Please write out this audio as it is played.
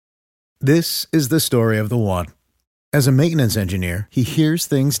This is the story of the one. As a maintenance engineer, he hears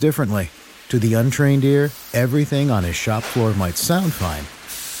things differently. To the untrained ear, everything on his shop floor might sound fine,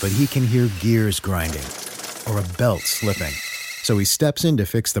 but he can hear gears grinding or a belt slipping. So he steps in to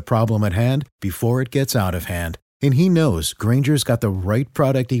fix the problem at hand before it gets out of hand. And he knows Grainger's got the right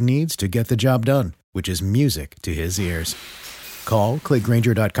product he needs to get the job done, which is music to his ears. Call, click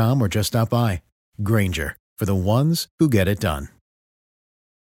Grainger.com, or just stop by. Grainger, for the ones who get it done.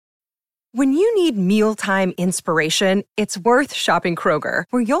 When you need mealtime inspiration, it's worth shopping Kroger,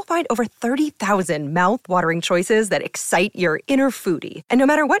 where you'll find over 30,000 mouth-watering choices that excite your inner foodie. And no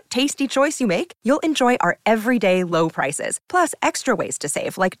matter what tasty choice you make, you'll enjoy our everyday low prices, plus extra ways to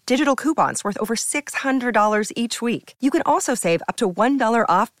save, like digital coupons worth over $600 each week. You can also save up to $1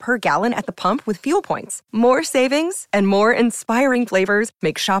 off per gallon at the pump with fuel points. More savings and more inspiring flavors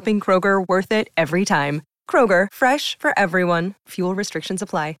make shopping Kroger worth it every time. Kroger, fresh for everyone. Fuel restrictions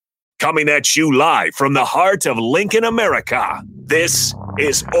apply. Coming at you live from the heart of Lincoln, America. This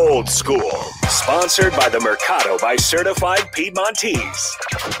is Old School, sponsored by the Mercado by Certified Piedmontese.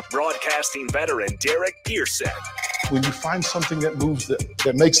 Broadcasting veteran Derek Pearson. When you find something that moves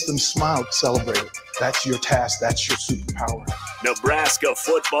that makes them smile, celebrate it. That's your task. That's your superpower. Nebraska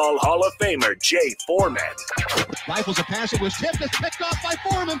Football Hall of Famer Jay Foreman. Rifles a pass. It was tipped. It's picked off by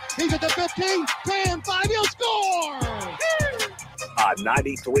Foreman. He's at the 15, 10, 5. He'll score! On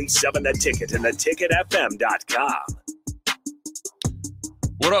 93.7 The Ticket and theticketfm.com.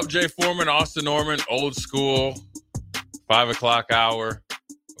 What up, Jay Foreman, Austin Norman, Old School, 5 o'clock hour.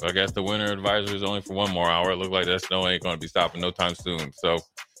 I guess the winter advisory is only for one more hour. It looks like that snow ain't going to be stopping no time soon. So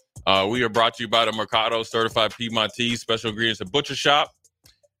we are brought to you by the Mercado Certified Piedmontese Special Ingredients and Butcher Shop,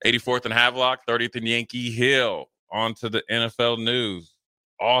 84th and Havelock, 30th and Yankee Hill. On to the NFL news.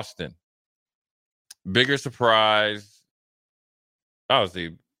 Austin. Bigger surprise. I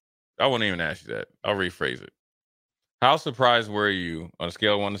wouldn't even ask you that. I'll rephrase it. How surprised were you on a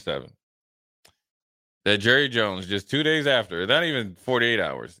scale of 1 to 7 that Jerry Jones, just 2 days after, not even 48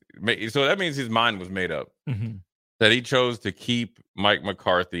 hours, so that means his mind was made up, that he chose to keep Mike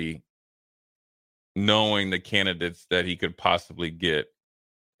McCarthy, knowing the candidates that he could possibly get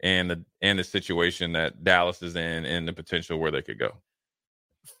and the situation that Dallas is in and the potential where they could go?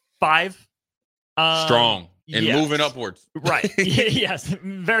 5. Strong. And yes. Moving upwards. Right. Yes.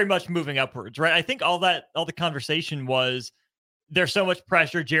 Very much moving upwards. Right. I think all the conversation was there's so much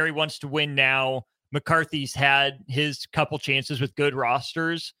pressure. Jerry wants to win now. McCarthy's had his couple chances with good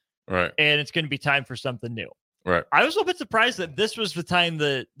rosters. Right. And it's going to be time for something new. Right. I was a little bit surprised that this was the time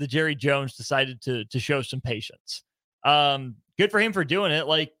that the Jerry Jones decided to show some patience. Good for him for doing it.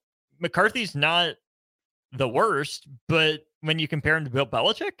 Like, McCarthy's not the worst, but when you compare him to Bill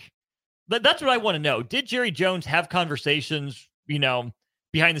Belichick, that's what I want to know. Did Jerry Jones have conversations, behind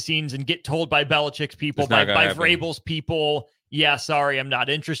the scenes and get told by Belichick's people, by Vrabel's people, yeah, sorry, I'm not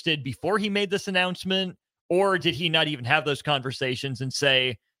interested, before he made this announcement? Or did he not even have those conversations and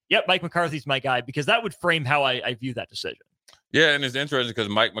say, yep, Mike McCarthy's my guy? Because that would frame how I view that decision. Yeah, and it's interesting because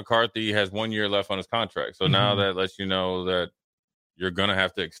Mike McCarthy has 1 year left on his contract. So now that lets you know that you're going to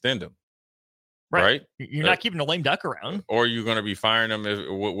have to extend him. Right? You're not keeping a lame duck around. Or you're going to be firing him.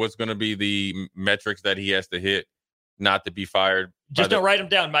 What's going to be the metrics that he has to hit not to be fired? Just don't write him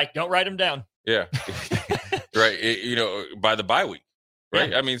down, Mike. Don't write him down. Yeah. Right. By the bye week.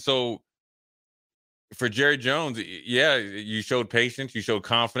 Right. Yeah. I mean, so for Jerry Jones, yeah, you showed patience. You showed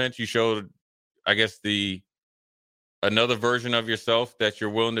confidence. You showed, I guess, another version of yourself that you're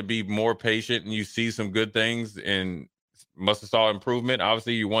willing to be more patient and you see some good things and must have saw improvement.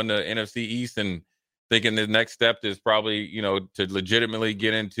 Obviously, you won the NFC East and thinking the next step is probably, to legitimately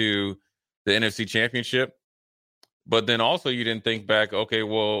get into the NFC Championship. But then also you didn't think back, okay,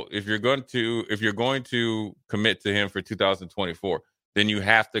 well, if you're going to commit to him for 2024, then you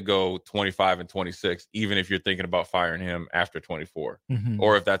have to go 25 and 26, even if you're thinking about firing him after 24,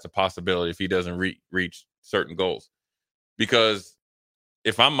 or if that's a possibility if he doesn't reach certain goals. Because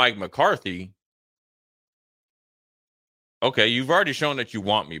if I'm Mike McCarthy, okay, you've already shown that you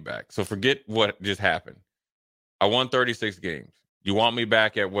want me back. So forget what just happened. I won 36 games. You want me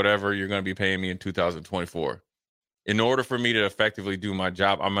back at whatever you're going to be paying me in 2024. In order for me to effectively do my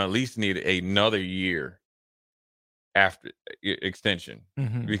job, I'm at least need another year after extension.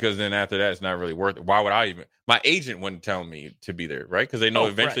 Because then after that, it's not really worth it. Why would I even? My agent wouldn't tell me to be there, right? Because they know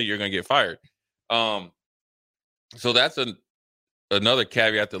eventually you're going to get fired. So that's another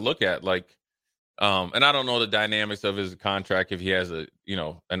caveat to look at. Like, and I don't know the dynamics of his contract, if he has an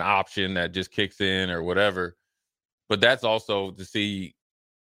option that just kicks in or whatever, but that's also to see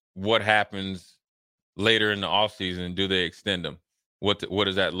what happens later in the offseason. Do they extend him? What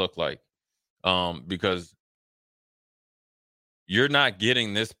does that look like? because you're not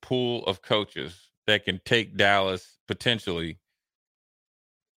getting this pool of coaches that can take Dallas potentially,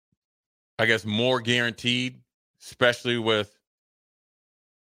 I guess, more guaranteed, especially with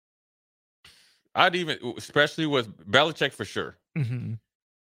Belichick for sure. Mm-hmm.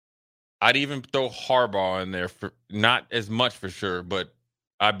 I'd even throw Harbaugh in there for not as much for sure, but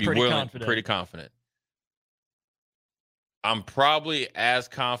I'd be pretty confident. I'm probably as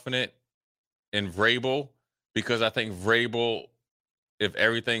confident in Vrabel because I think Vrabel, if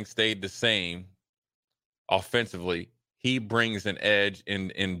everything stayed the same offensively, he brings an edge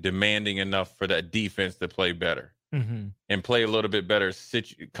in demanding enough for that defense to play better and play a little bit better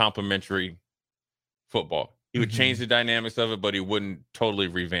complementary football. He would change the dynamics of it, but he wouldn't totally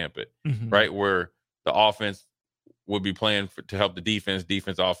revamp it, right? Where the offense would be playing to help the defense,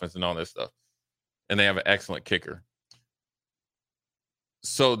 offense, and all that stuff. And they have an excellent kicker.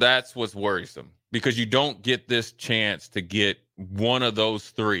 So that's what's worrisome because you don't get this chance to get one of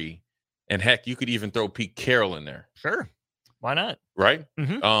those three. And heck, you could even throw Pete Carroll in there. Sure. Why not? Right?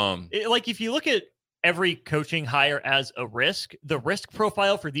 Like if you look at every coaching hire as a risk, the risk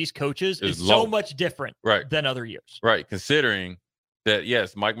profile for these coaches is so much different than other years. Right. Considering that,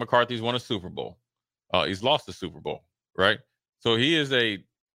 yes, Mike McCarthy's won a Super Bowl. He's lost the Super Bowl. Right. So he is a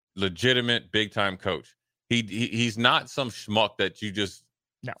legitimate big time coach. He's not some schmuck that you just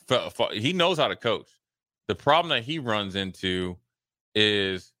he knows how to coach. The problem that he runs into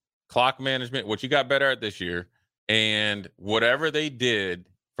is clock management, which he got better at this year, and whatever they did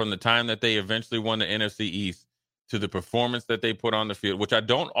from the time that they eventually won the NFC East to the performance that they put on the field, which I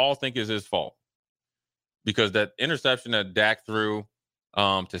don't all think is his fault, because that interception that Dak threw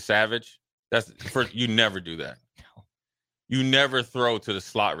to Savage, you never do that. You never throw to the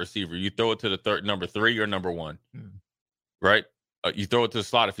slot receiver. You throw it to the number 3 or number 1, right? You throw it to the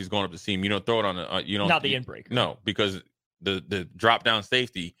slot if he's going up the seam. You don't throw it on the not the in-break. No, because the drop down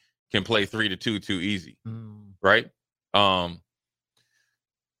safety can play 3-2 too easy, right? And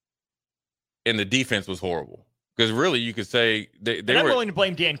the defense was horrible because really you could say they were willing to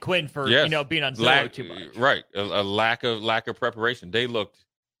blame Dan Quinn for being on zero too much. Right, a lack of preparation. They looked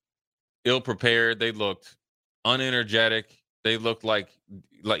ill prepared. They looked unenergetic. They looked like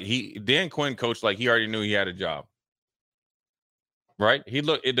Dan Quinn coached like he already knew he had a job. Right?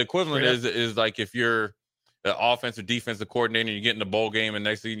 The equivalent is like if you're the offensive defensive coordinator, you get in the bowl game, and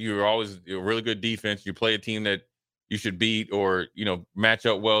next thing you're always a really good defense. You play a team that you should beat or match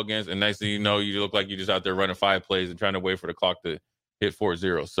up well against, and next thing you know, you look like you're just out there running 5 plays and trying to wait for the clock to hit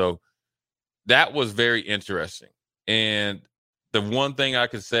 4-0. So that was very interesting. And the one thing I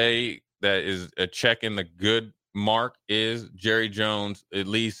could say that is a check in the good mark is Jerry Jones at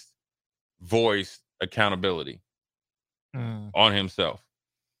least voiced accountability on himself.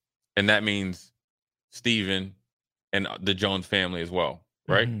 And that means Steven and the Jones family as well,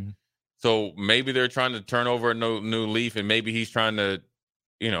 right? So maybe they're trying to turn over a new leaf, and maybe he's trying to,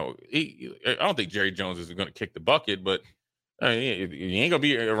 I don't think Jerry Jones is going to kick the bucket, but he ain't going to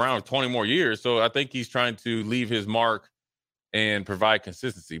be around 20 more years. So I think he's trying to leave his mark and provide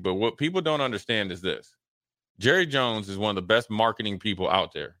consistency. But what people don't understand is this. Jerry Jones is one of the best marketing people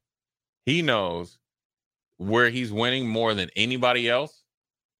out there. He knows where he's winning more than anybody else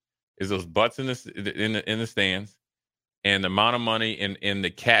is those butts in the stands and the amount of money and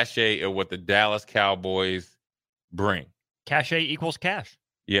the cachet of what the Dallas Cowboys bring. Cachet equals cash.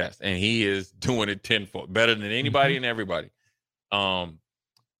 Yes, and he is doing it tenfold, better than anybody and everybody. I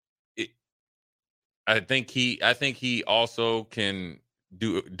think he also can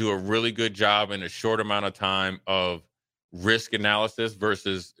do a really good job in a short amount of time of risk analysis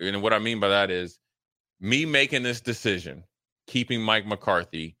versus, and what I mean by that is me making this decision, keeping Mike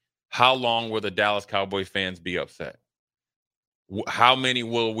McCarthy. How long will the Dallas Cowboy fans be upset? How many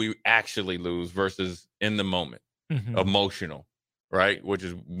will we actually lose versus in the moment? Emotional, right? Which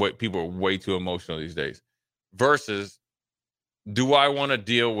is what people are way too emotional these days. Versus, do I want to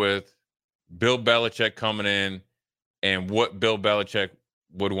deal with Bill Belichick coming in and what Bill Belichick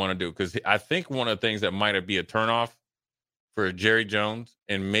would want to do? Because I think one of the things that might be a turnoff for Jerry Jones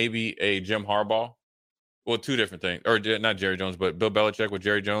and maybe a Jim Harbaugh, well, two different things, or not Jerry Jones, but Bill Belichick with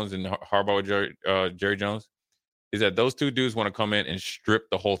Jerry Jones and Harbaugh with Jerry Jones, is that those two dudes want to come in and strip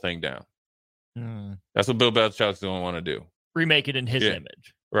the whole thing down. That's what Bill Belichick's don't want to do. Remake it in his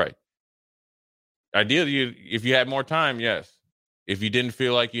image. Right. Ideally, if you had more time, yes. If you didn't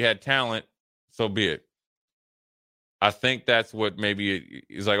feel like you had talent, so be it. I think that's what maybe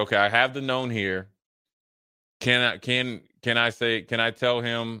is like, okay, I have the known here. Can I tell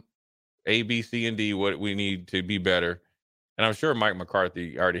him A, B, C, and D what we need to be better? And I'm sure Mike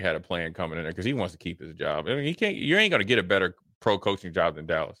McCarthy already had a plan coming in there because he wants to keep his job. I mean, you ain't going to get a better pro coaching job than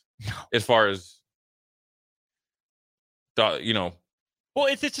Dallas. As far as, you know. Well,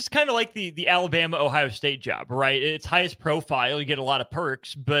 it's just kind of like the Alabama Ohio State job, right? It's highest profile. You get a lot of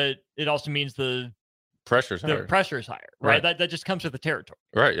perks, but it also means the pressure is higher, right? That just comes with the territory.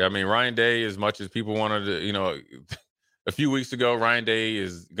 Right. I mean, Ryan Day, as much as people wanted to, a few weeks ago, Ryan Day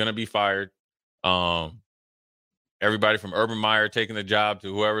is going to be fired. Everybody from Urban Meyer taking the job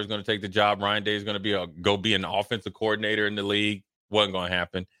to whoever's going to take the job. Ryan Day is going to go be an offensive coordinator in the league. Wasn't going to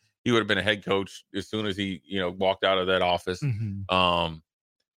happen. He would have been a head coach as soon as he, walked out of that office. Mm-hmm.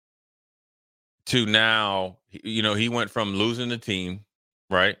 To now, he went from losing the team,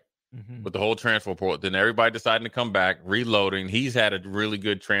 right, with the whole transfer portal. Then everybody deciding to come back, reloading. He's had a really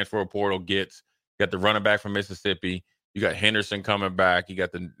good transfer portal gets. Got the running back from Mississippi. You got Henderson coming back. You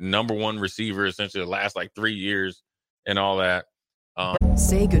got the number one receiver essentially the last 3 years and all that.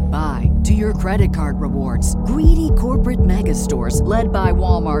 Say goodbye to your credit card rewards. Greedy corporate mega stores, led by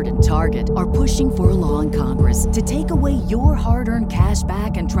Walmart and Target, are pushing for a law in Congress to take away your hard-earned cash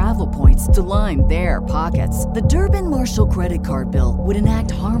back and travel points to line their pockets. The Durbin-Marshall credit card bill would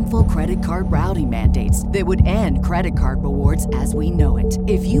enact harmful credit card routing mandates that would end credit card rewards as we know it.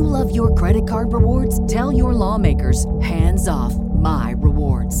 If you love your credit card rewards, tell your lawmakers, hands off my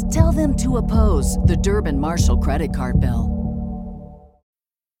rewards. Tell them to oppose the Durbin-Marshall credit card bill.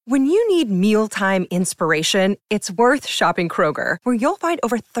 When you need mealtime inspiration, it's worth shopping Kroger, where you'll find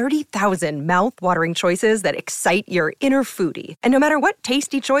over 30,000 mouth-watering choices that excite your inner foodie. And no matter what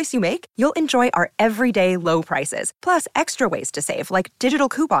tasty choice you make, you'll enjoy our everyday low prices, plus extra ways to save, like digital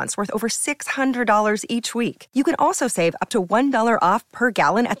coupons worth over $600 each week. You can also save up to $1 off per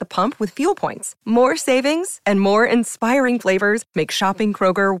gallon at the pump with fuel points. More savings and more inspiring flavors make shopping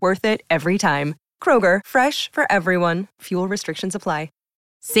Kroger worth it every time. Kroger, fresh for everyone. Fuel restrictions apply.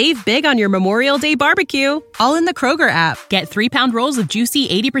 Save big on your Memorial Day barbecue, all in the Kroger app. Get 3-pound rolls of juicy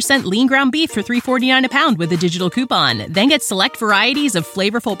 80% lean ground beef for $3.49 a pound with a digital coupon. Then get select varieties of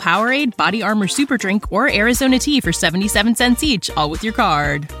flavorful Powerade, Body Armor Super Drink, or Arizona tea for 77 cents each, all with your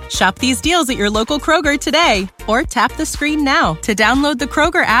card. Shop these deals at your local Kroger today, or tap the screen now to download the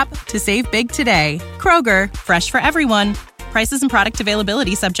Kroger app to save big today. Kroger, fresh for everyone. Prices and product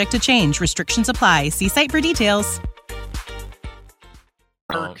availability subject to change. Restrictions apply. See site for details.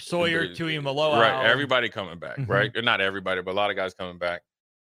 Sawyer, Tuimoloau. Right, everybody coming back, right? Or not everybody, but a lot of guys coming back.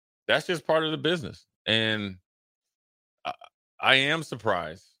 That's just part of the business. And I am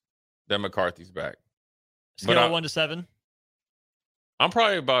surprised that McCarthy's back. Scale of 1 to 7? I'm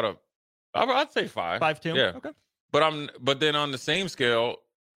probably I'd say 5. 5 too? Yeah. Okay. But then on the same scale,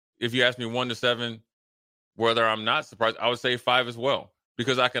 if you ask me 1 to 7, whether I'm not surprised, I would say 5 as well.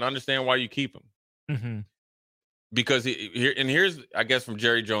 Because I can understand why you keep him. Mm-hmm. Because here's, I guess, from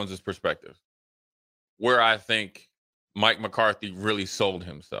Jerry Jones's perspective, where I think Mike McCarthy really sold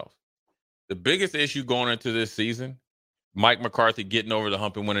himself. The biggest issue going into this season, Mike McCarthy getting over the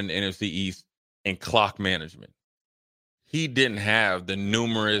hump and winning the NFC East, and clock management. He didn't have the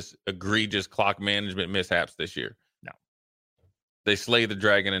numerous egregious clock management mishaps this year. No. They slayed the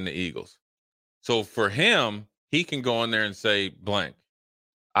Dragon and the Eagles. So for him, he can go in there and say, blank,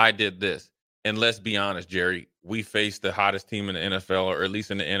 I did this. And let's be honest, Jerry, we faced the hottest team in the NFL, or at least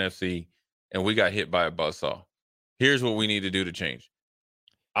in the NFC, and we got hit by a buzzsaw. Here's what we need to do to change.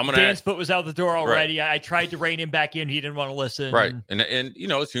 Dan's foot was out the door already. Right. I tried to rein him back in. He didn't want to listen. Right. And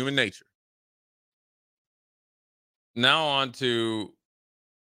it's human nature. Now on to,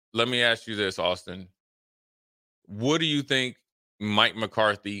 let me ask you this, Austin. What do you think Mike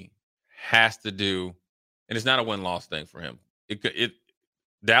McCarthy has to do? And it's not a win-loss thing for him.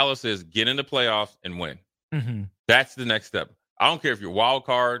 Dallas is get in the playoffs and win. Mm-hmm. That's the next step. I don't care if you're wild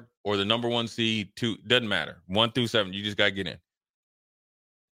card or the number 1 seed, 2, doesn't matter. 1 through 7, you just got to get in.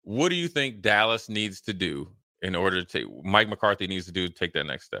 What do you think Dallas needs to do in order to Mike McCarthy needs to do to take that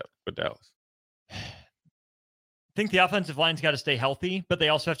next step for Dallas? I think the offensive line's got to stay healthy, but they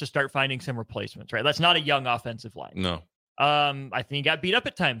also have to start finding some replacements, right? That's not a young offensive line. No. I think he got beat up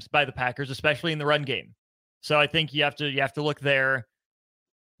at times by the Packers, especially in the run game. So I think you have to look there.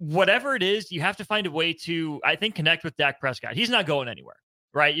 Whatever it is, you have to find a way to, I think, connect with Dak Prescott. He's not going anywhere,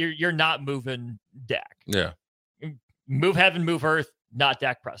 right? You're not moving Dak. Yeah. Move heaven, move earth, not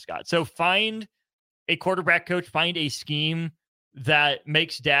Dak Prescott. So find a quarterback coach, find a scheme that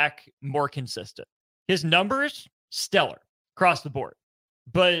makes Dak more consistent. His numbers, stellar across the board.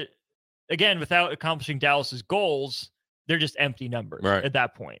 But again, without accomplishing Dallas's goals, they're just empty numbers at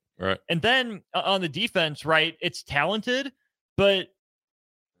that point. Right. And then on the defense, right, it's talented, but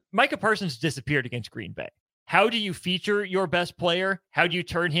Micah Parsons disappeared against Green Bay. how do you feature your best player? How do you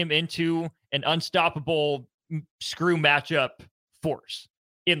turn him into an unstoppable screw matchup force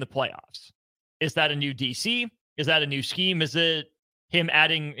in the playoffs? Is that a new DC? Is that a new scheme? Is it him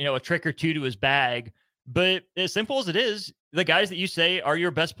adding, a trick or two to his bag? But as simple as it is, the guys that you say are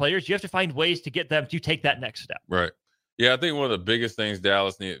your best players, you have to find ways to get them to take that next step. Right. Yeah, I think one of the biggest things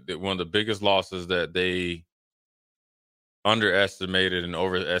Dallas needed, one of the biggest losses that they underestimated and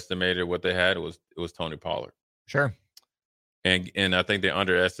overestimated what they had was Tony Pollard. Sure. And I think they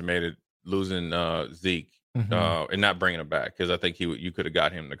underestimated losing Zeke and not bringing him back, because I think you could have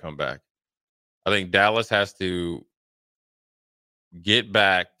got him to come back. I think Dallas has to get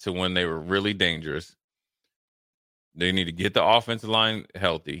back to when they were really dangerous. They need to get the offensive line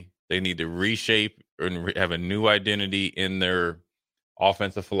healthy. They need to reshape and have a new identity in their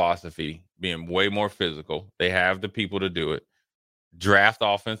offensive philosophy, being way more physical. They have the people to do it. Draft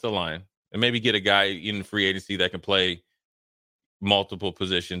offensive line and maybe get a guy in free agency that can play multiple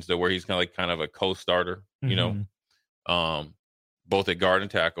positions, to where he's kind of a co-starter, both at guard and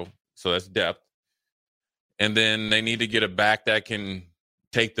tackle. So that's depth. And then they need to get a back that can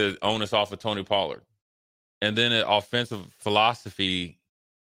take the onus off of Tony Pollard. And then an offensive philosophy,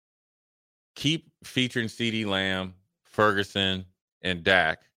 keep featuring CeeDee Lamb, Ferguson, and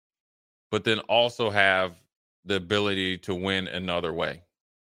Dak, but then also have the ability to win another way.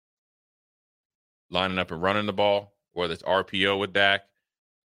 Lining up and running the ball, whether it's RPO with Dak,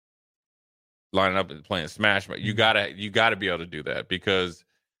 lining up and playing smash. You gotta be able to do that, because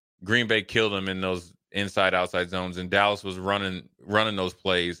Green Bay killed them in those inside-outside zones, and Dallas was running those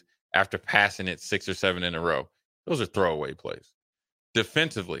plays after passing it 6 or 7 in a row. Those are throwaway plays.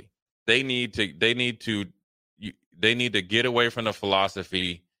 Defensively, they need to get away from the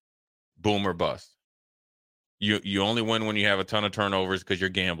philosophy boom or bust. You only win when you have a ton of turnovers because you're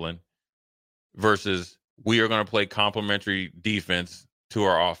gambling, versus we are going to play complementary defense to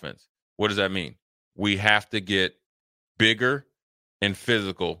our offense. What does that mean? We have to get bigger and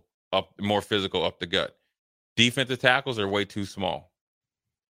more physical up the gut. Defensive tackles are way too small.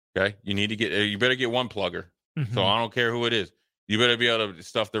 Okay, you better get one plugger. So I don't care who it is. You better be able to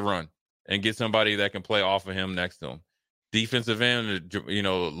stuff the run and get somebody that can play off of him next to him. Defensive end,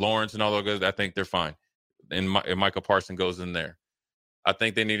 Lawrence and all those guys, I think they're fine. And Micah Parsons goes in there. I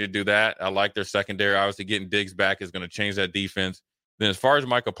think they need to do that. I like their secondary. Obviously, getting Diggs back is going to change that defense. Then as far as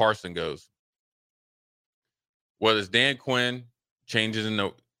Micah Parsons goes, whether it's Dan Quinn changes in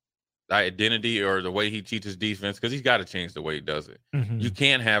the identity or the way he teaches defense, because he's got to change the way he does it. You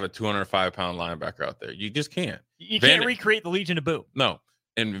can't have a 205-pound linebacker out there. You just can't. You can't recreate the Legion of Boom. No.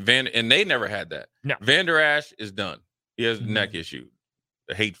 And they never had that. No. Van Der Esch is done. He has a neck issue.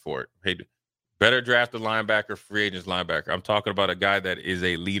 I hate for it. Better drafted linebacker, free agents linebacker. I'm talking about a guy that is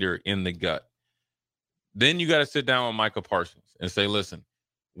a leader in the gut. Then you got to sit down with Micah Parsons and say, listen,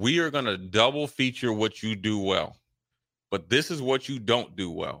 we are going to double feature what you do well, but this is what you don't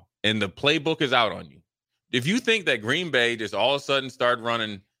do well. And the playbook is out on you. If you think that Green Bay just all of a sudden started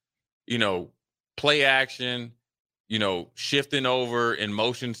running, play action, shifting over in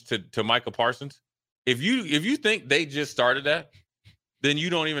motions to Micah Parsons, if you think they just started that, then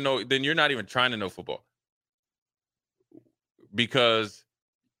you don't even know. Then you're not even trying to know football. Because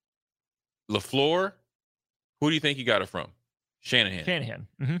LaFleur, who do you think you got it from? Shanahan.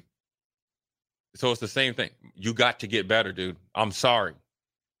 So it's the same thing. You got to get better, dude. I'm sorry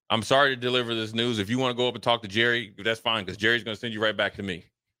to deliver this news. If you want to go up and talk to Jerry, that's fine, because Jerry's going to send you right back to me.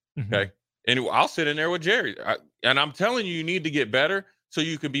 Okay? And I'll sit in there with Jerry. And I'm telling you, you need to get better so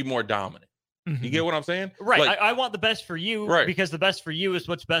you can be more dominant. You get what I'm saying? Right. Like, I want the best for you, right, because the best for you is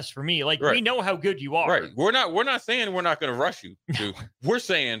what's best for me. Like, right, we know how good you are. Right. We're not saying we're not going to rush you, dude. We're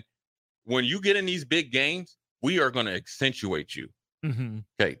saying when you get in these big games, we are going to accentuate you.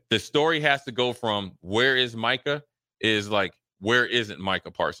 Okay. The story has to go from where is Micah is like, where isn't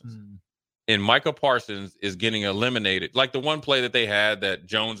Micah Parsons? And Micah Parsons is getting eliminated. Like the one play that they had that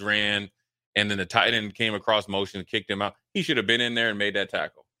Jones ran, and then the tight end came across motion and kicked him out. He should have been in there and made that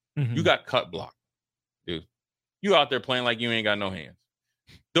tackle. You got cut blocked, dude. You out there playing like you ain't got no hands.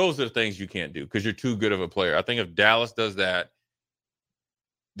 Those are the things you can't do because you're too good of a player. I think if Dallas does that,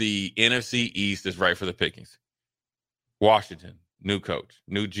 the NFC East is right for the pickings. Washington, new coach,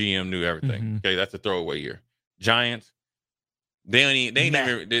 new GM, new everything. Okay, that's a throwaway year. Giants, they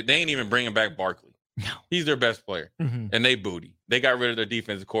ain't even bringing back Barkley. No, he's their best player, and they booty. They got rid of their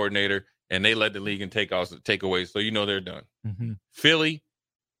defensive coordinator, and they led the league in takeaways. So you know they're done. Philly,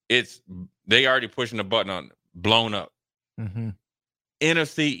 they already pushing the button on blown up.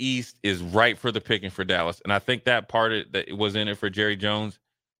 NFC East is right for the picking for Dallas, and I think that part that was in it for Jerry Jones.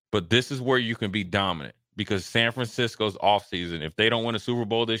 But this is where you can be dominant. because San Francisco's offseason, if they don't win a Super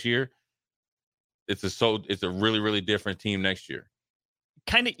Bowl this year, it's a really, really different team next year.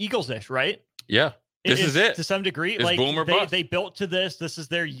 Kind of Eagles-ish, right? Yeah. This is it. To some degree. It's boom or bust. They built to this. This is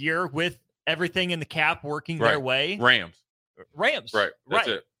their year with everything in the cap working their way. Rams. Right. That's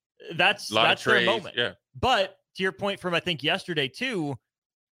it. That's their moment. Yeah. But to your point from, I think, yesterday, too,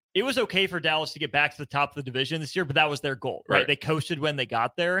 it was okay for Dallas to get back to the top of the division this year, but that was their goal, right? They coasted when they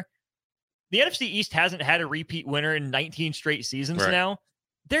got there. The NFC East hasn't had a repeat winner in 19 straight seasons now.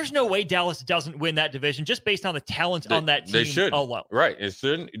 There's no way Dallas doesn't win that division just based on the talent on that team alone. Right.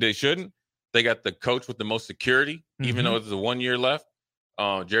 They shouldn't. They got the coach with the most security, even though there's 1 year left.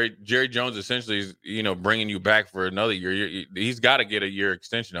 Jerry Jones essentially is, bringing you back for another year. He's got to get a year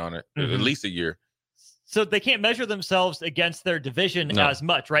extension on it, at least a year. So they can't measure themselves against their division as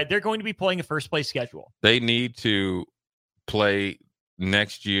much, right? They're going to be playing a first-place schedule. They need to play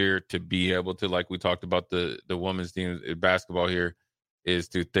next year to be able to, like we talked about the women's team in basketball here, is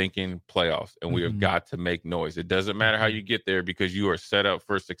to thinking playoffs, and we have got to make noise. It doesn't matter how you get there because you are set up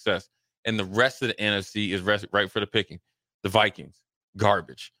for success. And the rest of the NFC is right for the picking. The Vikings,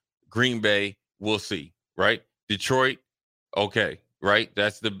 garbage. Green Bay, we'll see, right? Detroit, okay, right?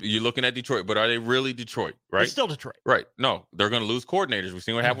 You're looking at Detroit, but are they really Detroit, right? It's still Detroit. Right. No, they're going to lose coordinators. We've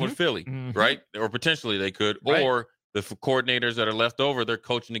seen what happened with Philly, right? Or potentially they could. Right. Or the coordinators that are left over, they're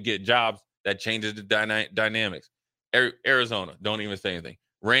coaching to get jobs. That changes the dynamics. Arizona, don't even say anything.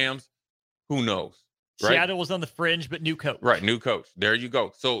 Rams, who knows? Right? Seattle was on the fringe, but new coach. Right, new coach. There you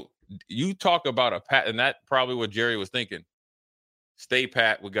go. So you talk about a path, and that's probably what Jerry was thinking. Stay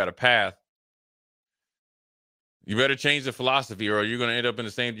pat. We got a path. You better change the philosophy, or you're going to end up in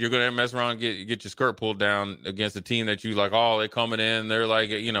the same. You're going to mess around, and get your skirt pulled down against a team that you like. Oh, they're coming in. They're like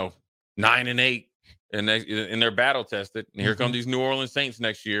 9-8, and they're battle tested. And here come these New Orleans Saints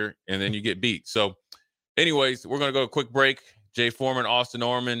next year, and then you get beat. So, anyways, we're going to go a quick break. Jay Foreman, Austin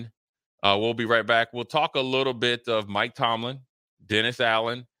Norman. We'll be right back. We'll talk a little bit of Mike Tomlin, Dennis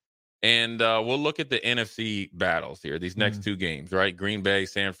Allen. And we'll look at the NFC battles here, these next two games, right? Green Bay,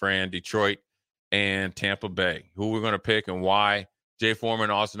 San Fran, Detroit, and Tampa Bay. Who we're going to pick and why. Jay Foreman,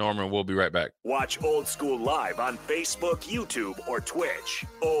 Austin Norman, we'll be right back. Watch Old School live on Facebook, YouTube, or Twitch.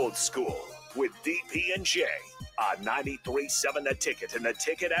 Old School with DP and J on 93.7 The Ticket and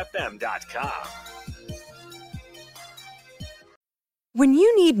theticketfm.com. When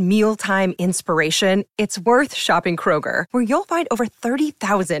you need mealtime inspiration, it's worth shopping Kroger, where you'll find over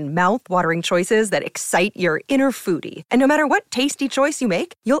 30,000 mouth-watering choices that excite your inner foodie. And no matter what tasty choice you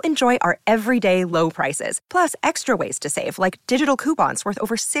make, you'll enjoy our everyday low prices, plus extra ways to save, like digital coupons worth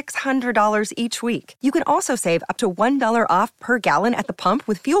over $600 each week. You can also save up to $1 off per gallon at the pump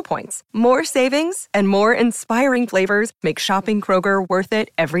with fuel points. More savings and more inspiring flavors make shopping Kroger worth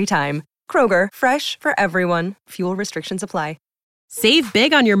it every time. Kroger, fresh for everyone. Fuel restrictions apply. Save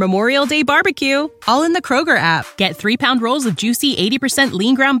big on your Memorial Day barbecue, all in the Kroger app. Get 3-pound rolls of juicy 80%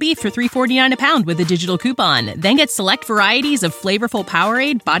 lean ground beef for $3.49 a pound with a digital coupon. Then get select varieties of flavorful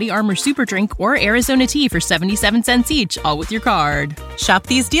Powerade, Body Armor Super Drink, or Arizona tea for 77 cents each, all with your card. Shop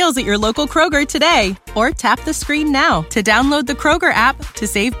these deals at your local Kroger today, or tap the screen now to download the Kroger app to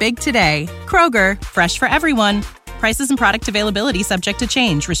save big today. Kroger, fresh for everyone. Prices and product availability subject to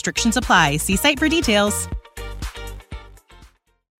change. Restrictions apply. See site for details.